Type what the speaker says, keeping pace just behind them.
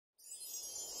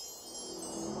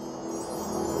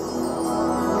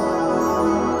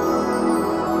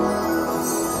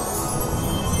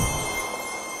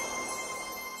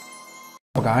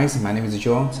Hello guys, my name is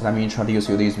John. So let me introduce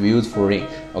you this beautiful ring.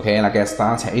 Okay, let's get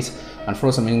started. And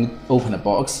first I'm going to open the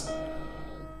box.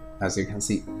 As you can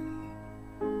see.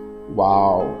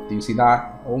 Wow, do you see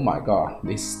that? Oh my god,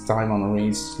 this diamond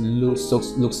ring looks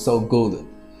so good.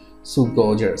 So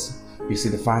gorgeous. You see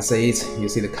the facets, you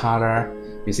see the color,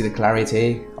 you see the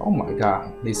clarity. Oh my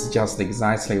god, this is just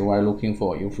exactly what I'm looking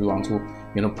for if you want to,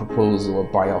 propose or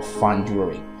buy a fine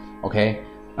jewelry. Okay,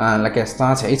 and let's get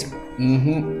started.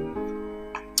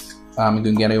 I'm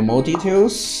going to get you more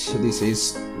details. This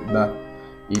is the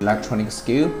electronic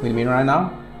scale with me right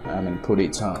now. I'm going to put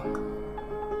it on.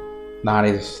 That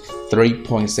is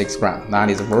 3.6 grams. That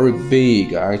is a very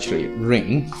big actually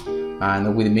ring.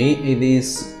 And with me it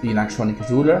is electronic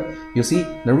ruler. You see,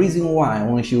 the reason why I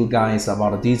want to show you guys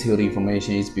about the detailed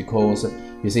information is because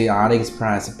you see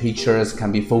AliExpress pictures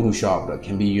can be photoshopped,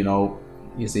 can be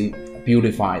you see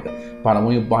beautified, but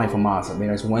when you buy from us,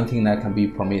 there is one thing that can be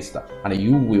promised, and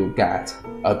you will get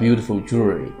a beautiful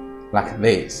jewelry like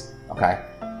this. Okay,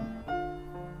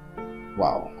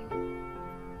 wow,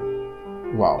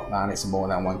 that is more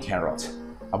than 1 carat.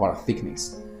 About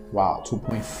thickness, wow,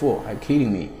 2.4. Are you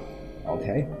kidding me?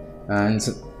 Okay, and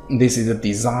this is the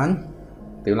design.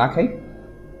 Do you like it?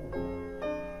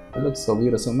 It looks so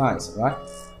beautiful, so nice, right?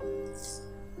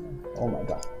 Oh my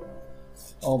god.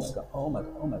 Oh my god, oh my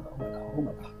god, oh my god, oh my god, oh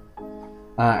my god.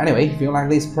 Anyway, if you like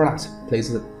this product,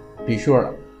 please be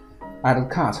sure add a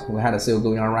cart. We had a sale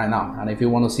going on right now. And if you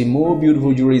want to see more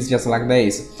beautiful jewelries just like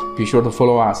this, be sure to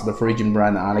follow us, the Frisian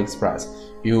brand AliExpress.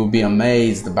 You will be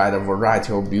amazed by the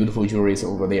variety of beautiful jewelries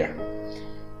over there.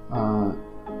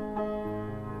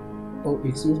 Oh,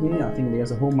 excuse me, I think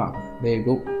there's a hallmark. There you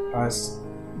go,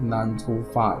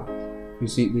 S925. You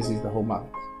see, this is the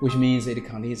hallmark, which means it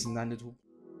contains 92.